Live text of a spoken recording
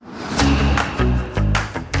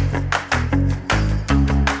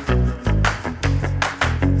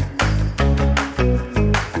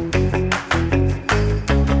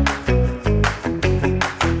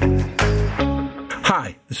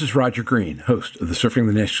This is Roger Green, host of the Surfing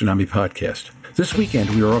the NASH Tsunami podcast. This weekend,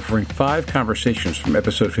 we are offering 5 conversations from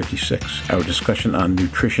episode 56, our discussion on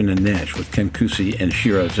nutrition and NASH with Ken Cusi and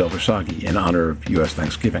Shira Zelversagi in honor of U.S.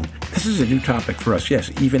 Thanksgiving. This is a new topic for us, yes,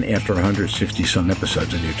 even after 160-some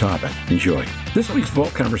episodes, a new topic. Enjoy. This week's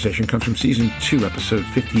Vault conversation comes from Season 2, Episode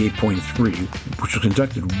 58.3, which was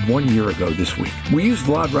conducted 1 year ago this week. We used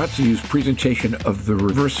Vlad Ratsiu's presentation of the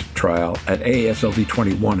REVERSE trial at AASLD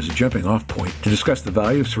 21 as a jumping-off point to discuss the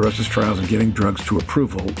value of cirrhosis trials in getting drugs to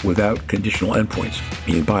approval without conditional endpoints,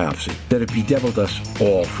 meaning biopsy, that have bedeviled us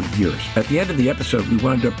all for years. At the end of the episode, we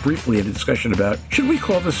wound up briefly in a discussion about, should we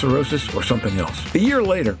call this cirrhosis or something else? A year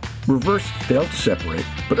later, REVERSE failed to separate,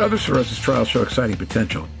 but other cirrhosis trials show exciting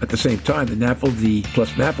potential. At the same time, the NAFLD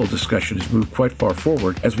plus NAFLD discussion has moved quite far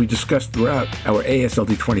forward, as we discussed throughout our AASLD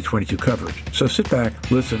 2022 coverage. So sit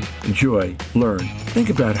back, listen, enjoy, learn,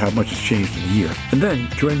 think about how much has changed in a year, and then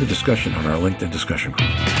join the discussion on our LinkedIn discussion group.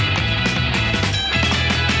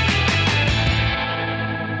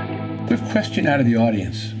 We have a question out of the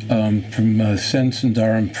audience from Sen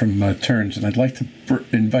Sundaram from Turns, and I'd like to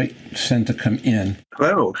invite Sen to come in.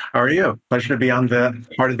 Hello, how are you? Pleasure to be on the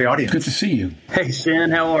part of the audience. Good to see you. Hey, Sen,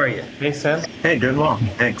 how are you? Hey, Sen. Hey, doing well.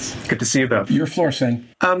 Thanks. Good to see you both. Your floor, Sen.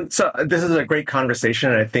 So this is a great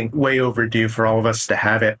conversation, and I think way overdue for all of us to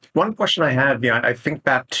have it. One question I have, I think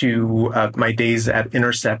back to my days at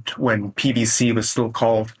Intercept when PBC was still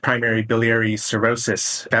called primary biliary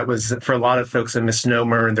cirrhosis. That was, for a lot of folks, a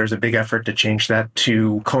misnomer, and there's a big effort to change that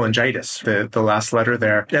to cholangitis, the last letter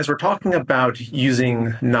there. As we're talking about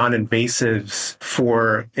using non-invasives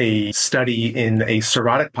for a study in a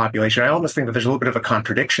cirrhotic population, I almost think that there's a little bit of a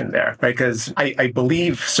contradiction there, right? Because I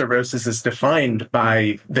believe cirrhosis is defined by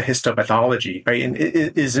the histopathology, right?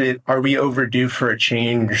 And are we overdue for a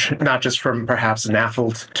change, not just from perhaps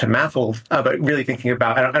NAFLD to MAFLD, but really thinking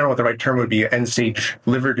about, I don't know what the right term would be, end-stage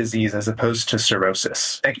liver disease as opposed to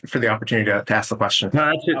cirrhosis? Thank you for the opportunity to ask the question.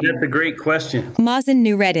 No, that's a great question. Mazen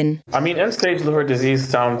Nureddin. I mean, end-stage liver disease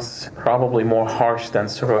sounds probably more harsh than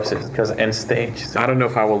cirrhosis because end-stage. I don't know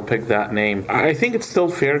if I will pick that name. I think it's still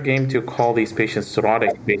fair game to call these patients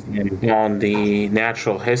cirrhotic based on the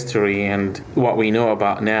natural history and what we know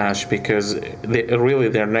about NASH, because really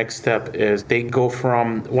their next step is they go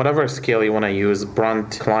from whatever scale you want to use,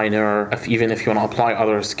 Brunt, Kleiner, even if you want to apply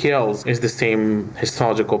other scales, is the same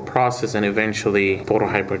histological process and eventually portal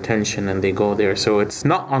hypertension, and they go there. So it's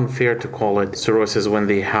not unfair to call it cirrhosis when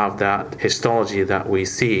they have that histology that we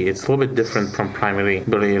see. It's a little bit different from primary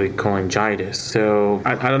biliary cholangitis. So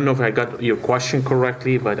I don't know if I got your question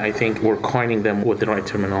correctly, but I think we're coining them with the right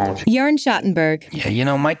terminology. Jörn Schattenberg.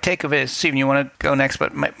 Yeah, my take of it is, Stephen, you want to go next,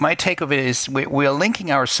 but my take of it is we are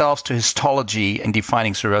linking ourselves to histology and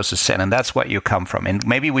defining cirrhosis, and that's what you come from. And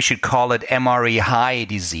maybe we should call it MRE high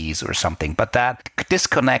disease or something, but that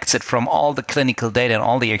disconnects it from all the clinical data and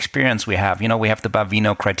all the experience we have. We have the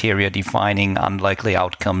Baveno criteria defining unlikely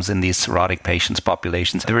outcomes in these cirrhotic patients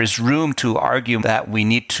populations. There is room to argue that we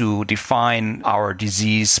need to define our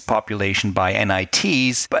disease population by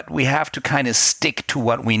NITs, but we have to kind of stick to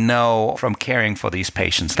what we know from caring for these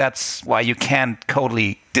patients. That's why you can't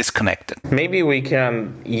totally disconnected. Maybe we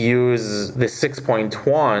can use the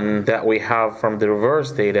 6.1 that we have from the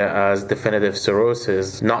REVERSE data as definitive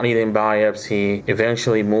cirrhosis, not needing biopsy,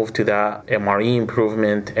 eventually move to that MRE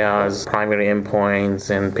improvement as primary endpoints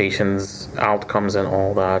and patients' outcomes and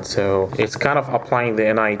all that. So it's kind of applying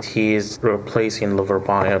the NITs, replacing liver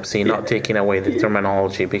biopsy, not taking away the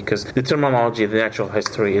terminology, because the terminology, the natural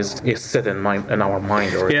history is set in our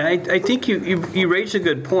mind already. Yeah, I think you raised a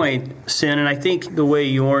good point, Sen, and I think the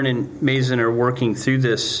way Jörn and Mazen are working through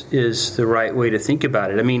this is the right way to think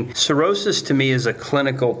about it. I mean, cirrhosis to me is a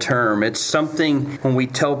clinical term. It's something, when we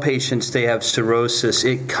tell patients they have cirrhosis,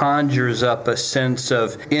 it conjures up a sense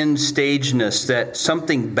of end-stageness, that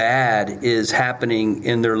something bad is happening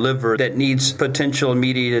in their liver that needs potential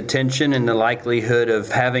immediate attention and the likelihood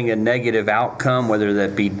of having a negative outcome, whether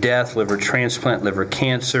that be death, liver transplant, liver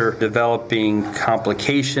cancer, developing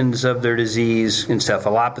complications of their disease,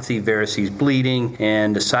 encephalopathy, varices bleeding,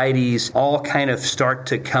 and ascites, all kind of start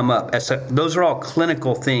to come up. Those are all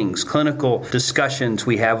clinical things, clinical discussions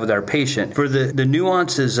we have with our patient. For the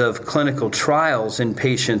nuances of clinical trials in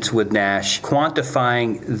patients with NASH,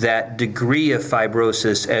 quantifying that degree of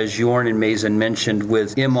fibrosis, as Jörn and Mazen mentioned,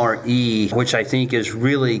 with MRE, which I think is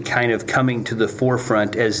really kind of coming to the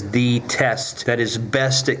forefront as the test that is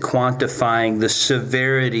best at quantifying the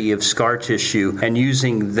severity of scar tissue, and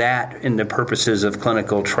using that in the purposes of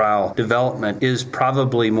clinical trial development is probably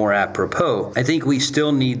probably more apropos. I think we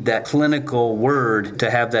still need that clinical word to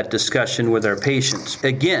have that discussion with our patients.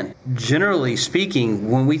 Again, generally speaking,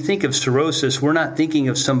 when we think of cirrhosis, we're not thinking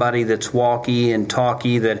of somebody that's walkie and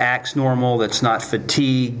talkie, that acts normal, that's not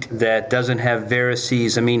fatigued, that doesn't have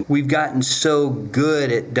varices. I mean, we've gotten so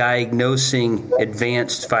good at diagnosing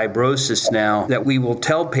advanced fibrosis now that we will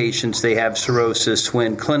tell patients they have cirrhosis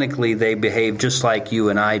when clinically they behave just like you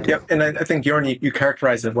and I do. Yep, and I think, Jorn, you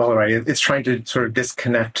characterized it well, right? It's trying to sort of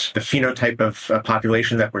disconnect the phenotype of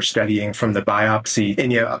population that we're studying from the biopsy.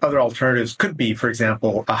 And other alternatives could be, for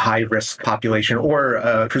example, a high-risk population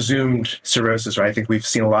or presumed cirrhosis, right? I think we've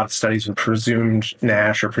seen a lot of studies with presumed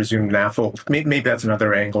NASH or presumed NAFL. Maybe that's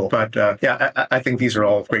another angle. But I think these are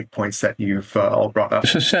all great points that you've all brought up.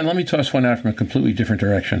 So, Sen, let me toss one out from a completely different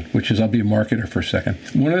direction, which is I'll be a marketer for a second.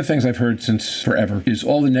 One of the things I've heard since forever is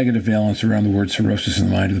all the negative valence around the word cirrhosis in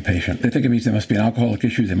the mind of the patient. They think it means they must be an alcoholic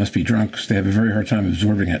issue, they must be drunks, they have a very hard time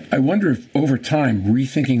absorbing it. I wonder if over time,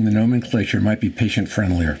 rethinking the nomenclature might be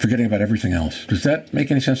patient-friendlier, forgetting about everything else. Does that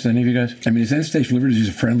make any sense to any of you guys? I mean, is end-stage liver disease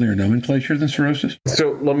a friendlier nomenclature than cirrhosis?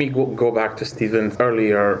 So let me go back to Stephen's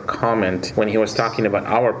earlier comment when he was talking about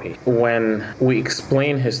our patient. When we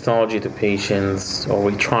explain histology to patients, or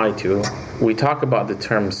we try to, we talk about the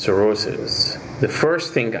term cirrhosis. The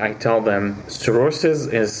first thing I tell them, cirrhosis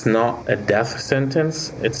is not a death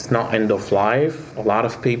sentence. It's not end of life. A lot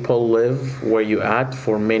of people live where you at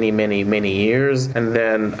for many, many, many years. And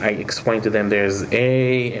then I explain to them there's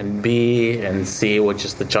A and B and C, which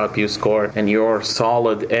is the Child-Pugh score. And you're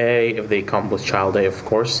solid A if they come with child A, of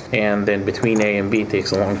course. And then between A and B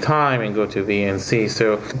takes a long time and go to B and C.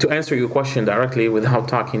 So to answer your question directly without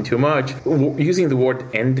talking too much, using the word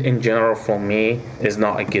end in general for me is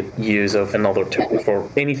not a good use of another term for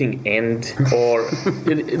anything end. Or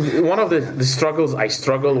one of the struggles I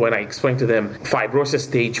struggle when I explain to them fibrosis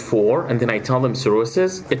stage 4 and then I tell them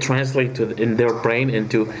cirrhosis, it translates in their brain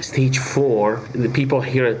into stage 4. The people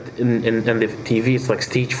hear it in the TV, it's like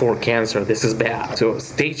stage 4 cancer, this is bad. So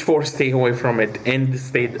stage 4, stay away from it. End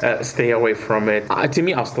stay away from it. To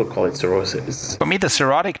me, I'll still call it cirrhosis. For me, the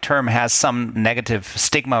cirrhotic term has some negative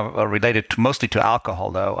stigma related mostly to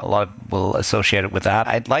alcohol, though. A lot will associate it with that.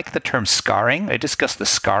 I'd like the term scarring. I discuss the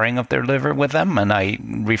scarring of their liver with them, and I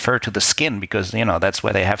refer to the skin because, that's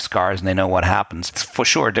where they have scars and they know what happens. It's for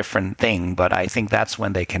sure a different thing, but I think that's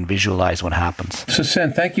when they can visualize what happens. So,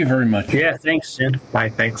 Sen, thank you very much. Yeah, thanks, Sen. Bye,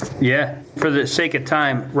 thanks. Yeah. For the sake of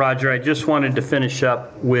time, Roger, I just wanted to finish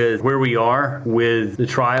up with where we are with the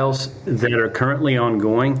trials that are currently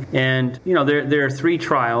ongoing. And, there are 3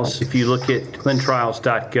 trials, if you look at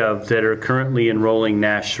clinicaltrials.gov, that are currently enrolling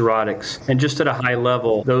NASH cirrhotics. And just at a high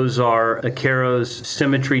level, those are Akero's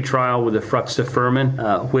Symmetry trial with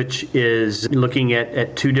efruxifermin, which is looking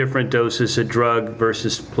at 2 different doses of drug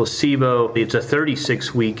versus placebo. It's a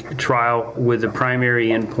 36-week trial with the primary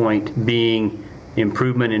endpoint being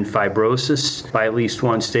improvement in fibrosis by at least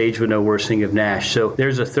one stage with no worsening of NASH. So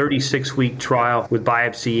there's a 36-week trial with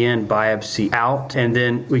biopsy in, biopsy out. And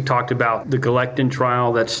then we talked about the Galectin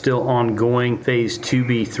trial that's still ongoing, phase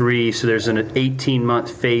 2b/3. So there's an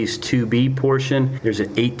 18-month phase 2b portion. There's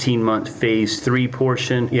an 18-month phase 3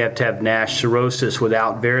 portion. You have to have NASH cirrhosis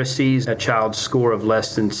without varices, a child's score of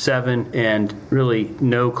less than 7, and really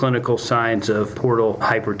no clinical signs of portal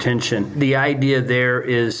hypertension. The idea there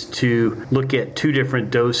is to look at 2 different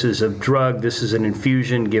doses of drug. This is an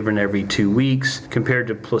infusion given every 2 weeks compared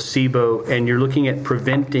to placebo, and you're looking at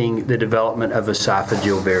preventing the development of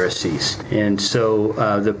esophageal varices. And so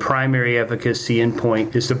the primary efficacy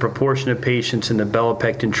endpoint is the proportion of patients in the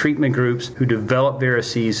belapectin treatment groups who develop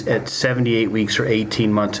varices at 78 weeks or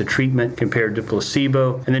 18 months of treatment compared to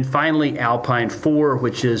placebo. And then finally, Alpine 4,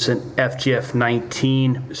 which is an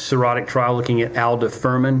FGF19 cirrhotic trial looking at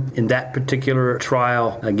aldafermin. In that particular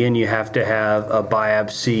trial, again, you have to have a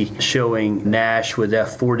biopsy showing NASH with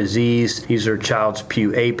F4 disease. These are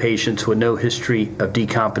Child-Pugh A patients with no history of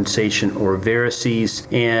decompensation or varices,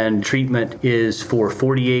 and treatment is for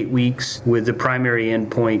 48 weeks with the primary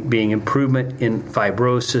endpoint being improvement in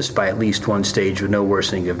fibrosis by at least one stage with no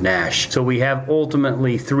worsening of NASH. So we have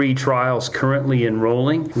ultimately 3 trials currently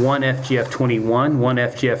enrolling, one FGF21, one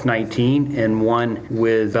FGF19, and one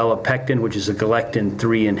with belapectin, which is a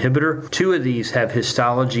galectin-3 inhibitor. 2 of these have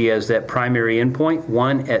histology as that primary endpoint,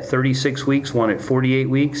 one at 36 weeks, one at 48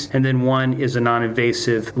 weeks, and then one is a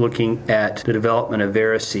non-invasive looking at the development of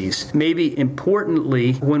varices. Maybe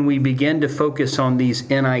importantly, when we begin to focus on these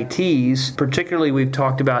NITs, particularly we've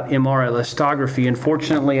talked about MR elastography.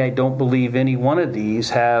 Unfortunately, I don't believe any one of these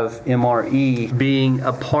have MRE being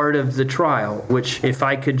a part of the trial, which if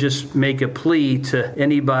I could just make a plea to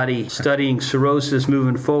anybody studying cirrhosis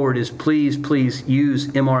moving forward is please use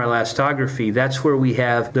MR elastography. That's where we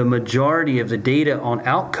have the majority of the data on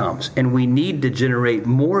outcomes, and we need to generate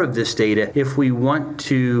more of this data if we want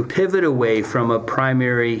to pivot away from a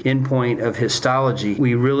primary endpoint of histology.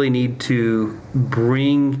 We really need to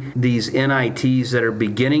bring these NITs that are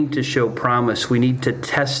beginning to show promise. We need to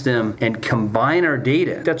test them and combine our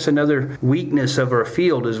data. That's another weakness of our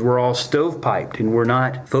field is we're all stovepiped and we're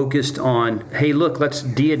not focused on, hey, look, let's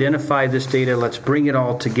de-identify this data, let's bring it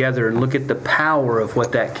all together and look at the power of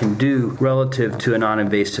what that can do relative to a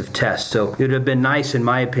non-invasive test. So it would have been nice, in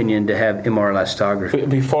my opinion, to have MR elastography.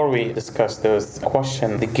 Before we discuss those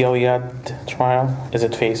questions, the Gilead trial, is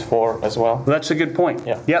it phase 4 as well? That's a good point.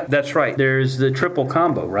 Yeah, that's right. There's the triple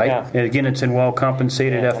combo, right? Yeah. And again, it's in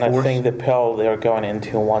well-compensated F4s. And I think the pill, they're going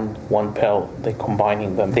into one pill. They're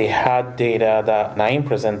combining them. They had data that Naeem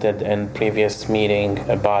presented in previous meeting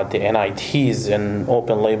about the NITs in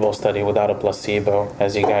open label study without a placebo,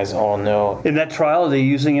 as you guys all know. In that trial, are they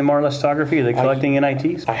using MR elastography? Are they collecting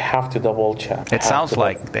NITs? I have to double check. It sounds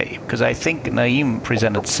like they, because I think Naeem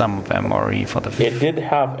presented some of MRE for the... It did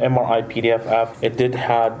have MRI PDFF. It did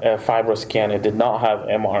have a FibroScan. It did not have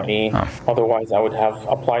MRE. Otherwise, I would have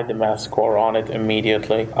applied the math score on it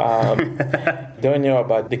immediately. Don't know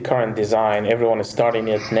about the current design. Everyone is starting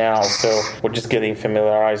it now, so we're just getting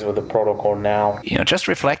familiarized with the protocol now. Just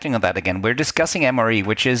reflecting on that again, we're discussing MRE,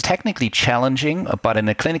 which is technically challenging, but in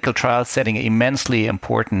a clinical trial setting, immensely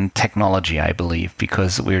important technology, I believe,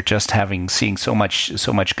 because we're just seeing so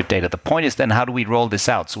much good data. The point is then, how do we roll this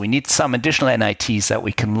out? So we need some additional NITs that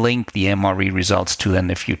we can link the MRE results to. And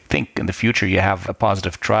if you think in the future you have a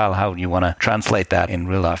positive trial, how do you want to translate that in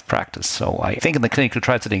real life practice? So I think in the clinical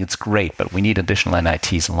trial setting, it's great, but we need additional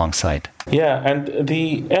NITs alongside. Yeah, and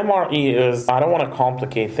the MRE is, I don't want to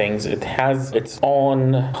complicate things. It has its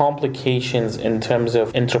own complications in terms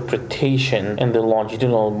of interpretation in the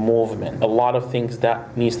longitudinal movement. A lot of things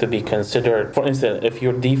that needs to be considered. For instance, if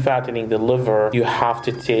you're defattening the liver, you have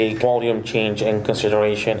to take volume change in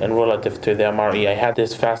consideration and relative to the MRE. I had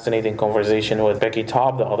this fascinating conversation with Becky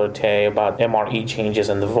Taub the other day about MRE changes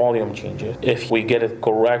and the volume changes. If we get it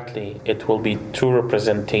correctly, it will be true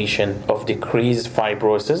representation of decreased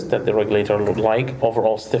fibrosis that the regulator would like,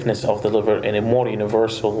 overall stiffness of the liver in a more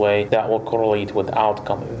universal way that will correlate with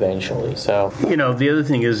outcome eventually. So, the other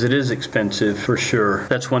thing is it is expensive for sure.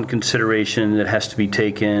 That's one consideration that has to be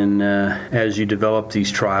taken as you develop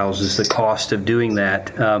these trials is the cost of doing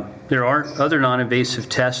that. There are other non-invasive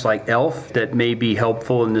tests like ELF that may be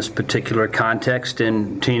helpful in this particular context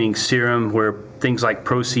in obtaining serum where things like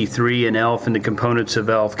ProC3 and ELF and the components of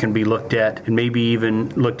ELF can be looked at and maybe even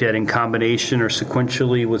looked at in combination or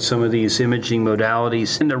sequentially with some of these imaging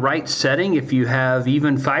modalities. In the right setting, if you have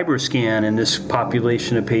even FibroScan in this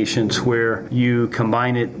population of patients where you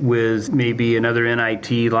combine it with maybe another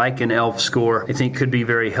NIT like an ELF score, I think could be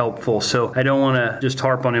very helpful. So I don't want to just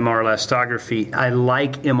harp on MR elastography. I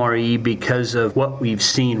like MRE because of what we've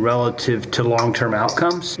seen relative to long-term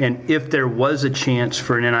outcomes. And if there was a chance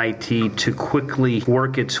for an NIT to quickly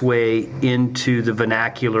work its way into the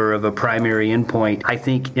vernacular of a primary endpoint, I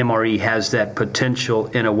think MRE has that potential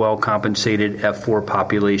in a well-compensated F4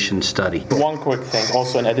 population study. One quick thing,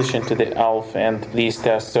 also in addition to the ELF and these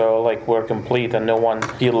tests, so like we're complete and no one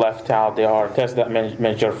feel left out. There are tests that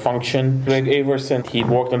measure function. Greg Averson, he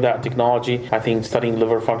worked on that technology. I think studying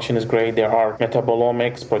liver function is great. There are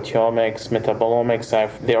metabolomics, proteomics, metabolomics.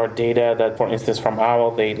 There are data that, for instance, from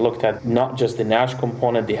OWL, they looked at not just the NASH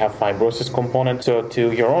component, they have fibrosis component. So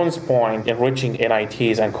to your own point, enriching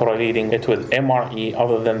NITs and correlating it with MRE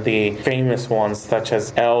other than the famous ones such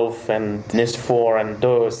as ELF and NIS4 and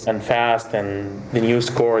DOSE and FAST and the new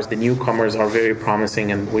scores, the newcomers are very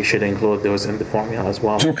promising and we should include those in the formula as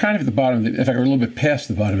well. So we're kind of at the bottom, in fact, we're a little bit past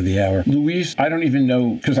the bottom of the hour. Louise, I don't even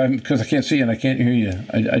know, because I can't see and I can't hear you.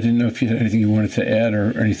 I didn't know if you had anything you wanted to add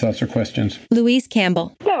or anything thoughts or questions? Louise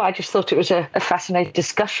Campbell. No, I just thought it was a fascinating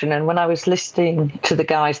discussion. And when I was listening to the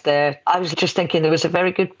guys there, I was just thinking there was a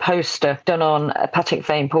very good poster done on hepatic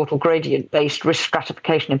vein portal gradient-based risk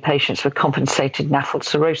stratification in patients with compensated NAFLD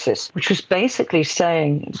cirrhosis, which was basically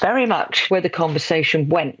saying very much where the conversation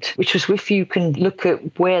went, which was if you can look at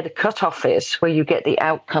where the cutoff is, where you get the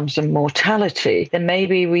outcomes and mortality, then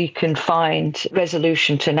maybe we can find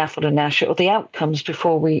resolution to NAFLD and NASH or the outcomes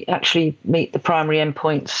before we actually meet the primary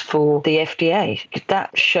endpoints for the FDA.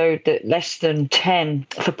 That showed that less than 10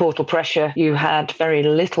 for portal pressure, you had very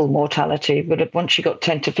little mortality, but once you got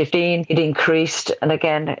 10 to 15, it increased, and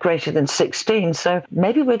again, greater than 16. So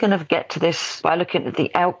maybe we're going to get to this by looking at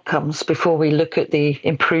the outcomes before we look at the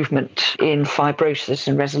improvement in fibrosis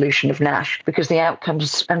and resolution of NASH, because the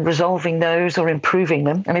outcomes and resolving those or improving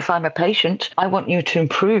them. And if I'm a patient, I want you to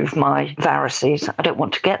improve my varices. I don't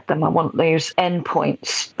want to get them. I want those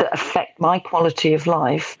endpoints that affect my quality of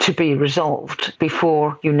life to be resolved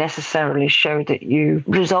before you necessarily show that you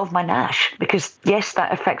resolve my NASH. Because yes,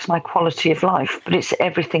 that affects my quality of life, but it's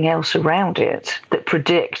everything else around it that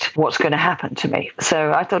predict what's going to happen to me.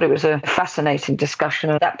 So I thought it was a fascinating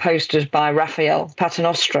discussion. That poster by Raphael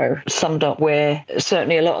Paternostro summed up where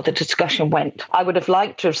certainly a lot of the discussion went. I would have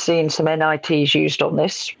liked to have seen some NITs used on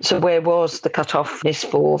this. So where was the cutoffness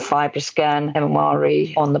for FibroScan,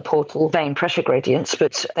 MMRE on the portal vein pressure gradients?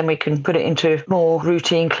 But then we can put it into more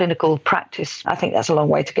routine clinical practice. I think that's a long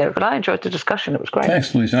way to go. But I enjoyed the discussion. It was great.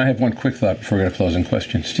 Thanks, Louise. And I have one quick thought before we go to closing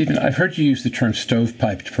question. Stephen, I've heard you use the term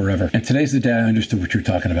stovepiped forever. And today's the day I understood what you're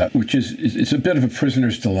talking about, which is it's a bit of a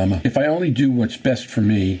prisoner's dilemma. If I only do what's best for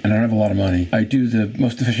me and I don't have a lot of money, I do the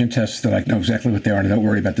most efficient tests that I know exactly what they are and I don't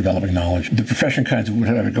worry about developing knowledge. The profession kinds would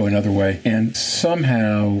have it go another way. And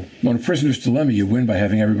somehow, on a prisoner's dilemma, you win by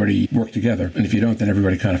having everybody work together. And if you don't, then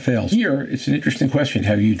everybody kind of fails. Here, it's an interesting question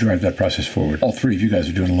how you drive that process forward. All three of you guys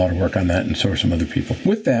are doing a lot of work on that, and so are some other people.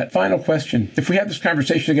 With that, final question. If we have this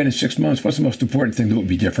conversation again in 6 months, what's the most important thing that would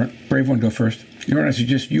be different? Brave one, go first. You want to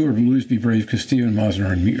suggest you or Louise be brave because Stephen and Mazen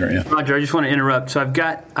are on mute right now. Roger, I just want to interrupt. So I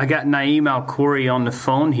got Naeem Al-Khoury on the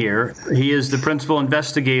phone here. He is the principal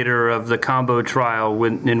investigator of the combo trial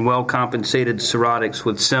in well-compensated cirrhotics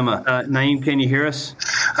with SEMA. Naeem, can you hear us?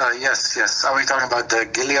 Yes. Are we talking about the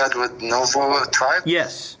Gilead with Novo trial?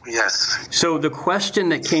 Yes. Yes. So the question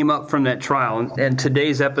that came up from that trial, and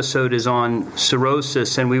today's episode is on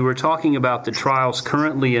cirrhosis, and we were talking about the trials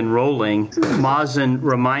currently enrolling. Mazen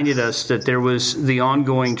reminded us that there was the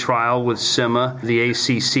ongoing trial with SEMA, the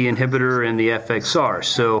ACC inhibitor, and the FXR.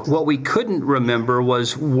 So what we couldn't remember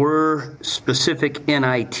was were specific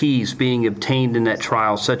NITs being obtained in that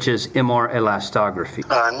trial, such as MR elastography?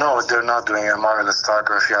 No, they're not doing MR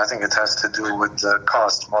elastography. I think it has to do with the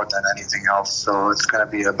cost more than anything else. So it's going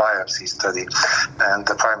to be a biopsy study, and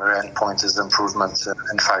the primary endpoint is improvement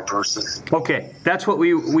in fibrosis. Okay, that's what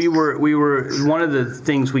we were. One of the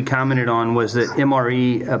things we commented on was that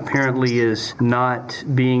MRE apparently is not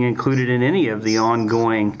being included in any of the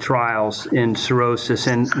ongoing trials in cirrhosis,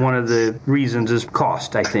 and one of the reasons is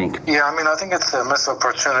cost, I think. Yeah, I think it's a missed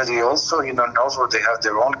opportunity. Also, Novo, they have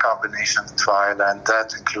their own combination trial, and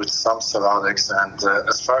that includes some cirrhotics, and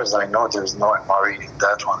as far as I know, there's no MRE in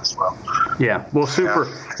that one as well. Yeah, well, super.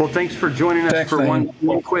 Yeah. Well, thanks for joining us for one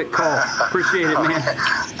quick call. Appreciate it, man.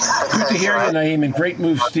 Good to hear you, Naeem, and great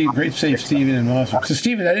move, Steve. Great save, Stephen and Mazen. So,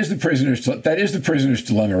 Stephen, that is the prisoner's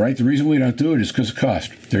dilemma, right? The reason we don't do it is because of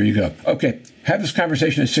cost. There you go. Okay. Have this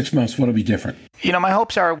conversation in 6 months. What'll be different? My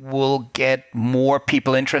hopes are we'll get more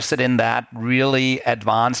people interested in that really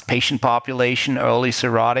advanced patient population, early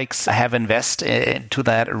cirrhotics, have invest into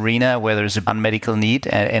that arena where there's a medical need,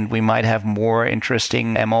 and we might have more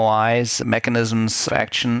interesting MOIs, mechanisms of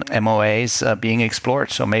action, MOAs being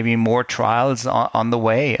explored. So maybe more trials on the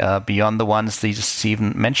way beyond the ones that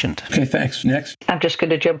Stephen mentioned. Okay, thanks. Next. I'm just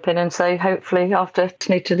going to jump in and say, hopefully, after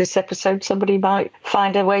listening to this episode, somebody might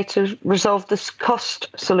find a way to resolve this cost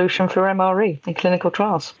solution for MRE in clinical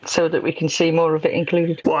trials so that we can see more of it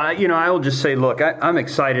included. Well, I will just say, look, I'm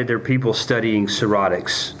excited there are people studying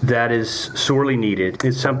cirrhotics. That is sorely needed.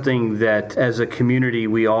 It's something that as a community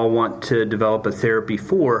we all want to develop a therapy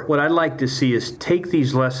for. What I'd like to see is take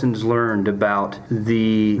these lessons learned about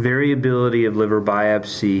the variability of liver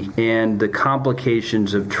biopsy and the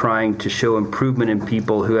complications of trying to show improvement in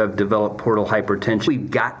people who have developed portal hypertension.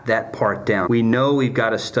 We've got that part down. We know we've got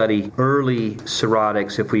to study early early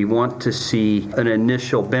cirrhotics if we want to see an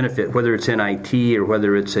initial benefit, whether it's NIT or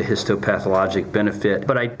whether it's a histopathologic benefit.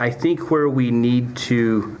 But I think where we need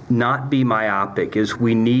to not be myopic is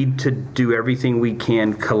we need to do everything we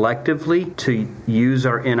can collectively to use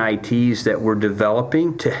our NITs that we're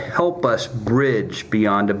developing to help us bridge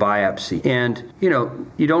beyond a biopsy. And,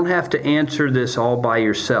 you don't have to answer this all by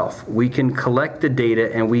yourself. We can collect the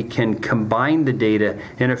data and we can combine the data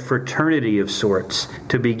in a fraternity of sorts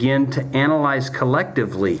to begin to analyze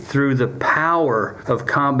collectively through the power of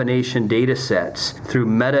combination data sets, through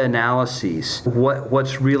meta-analyses,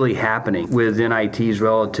 what's really happening with NITs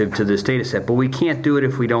relative to this data set. But we can't do it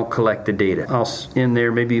if we don't collect the data. I'll end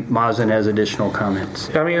there. Maybe Mazen has additional comments.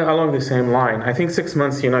 I mean, along the same line, I think 6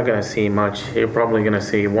 months you're not going to see much. You're probably going to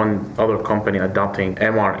see one other company adopting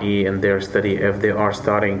MRE in their study if they are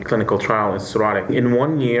starting clinical trial in cirrhotic. In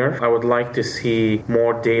 1 year, I would like to see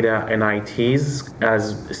more data NITs,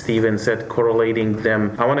 as Stephen said, correlating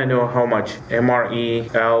them. I want to know how much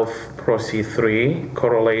MRE, ELF, PRO-C3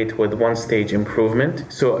 correlate with one-stage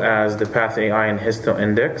improvement, so as the PathAI and Histo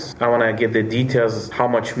Index. I want to get the details, how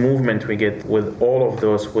much movement we get with all of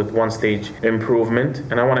those with one-stage improvement.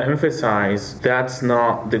 And I want to emphasize that's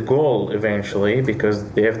not the goal eventually, because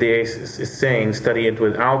the FDA is saying study it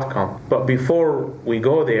with outcome. But before we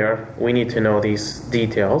go there, we need to know these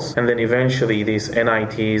details. And then eventually these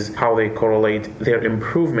NITs, how they correlate their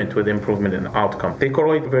improvement with improvement in outcome. They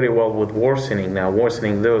correlate very well with worsening. Now,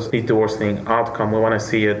 worsening those lead to worsening outcome. We want to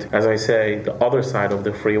see it, as I say, the other side of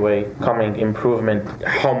the freeway, coming improvement.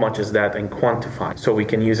 How much is that, and quantify, so we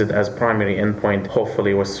can use it as primary endpoint,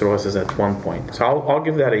 hopefully with cirrhosis at one point. So I'll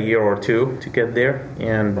give that a year or two to get there,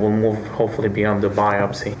 and we'll move hopefully beyond the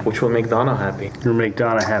biopsy, which will make Donna happy. It'll make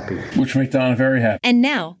Donna happy. Which make Donna very happy. And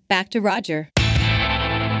now, back to Roger.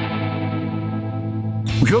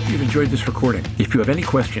 We hope you've enjoyed this recording. If you have any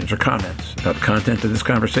questions or comments about the content of this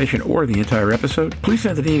conversation or the entire episode, please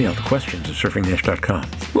send an email to questions@surfingnash.com.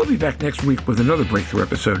 We'll be back next week with another breakthrough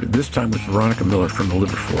episode, this time with Veronica Miller from the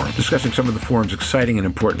Liver Forum, discussing some of the forum's exciting and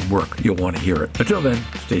important work. You'll want to hear it. Until then,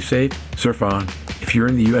 stay safe, surf on. If you're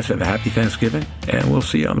in the U.S., have a happy Thanksgiving, and we'll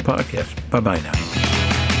see you on the podcast. Bye-bye now.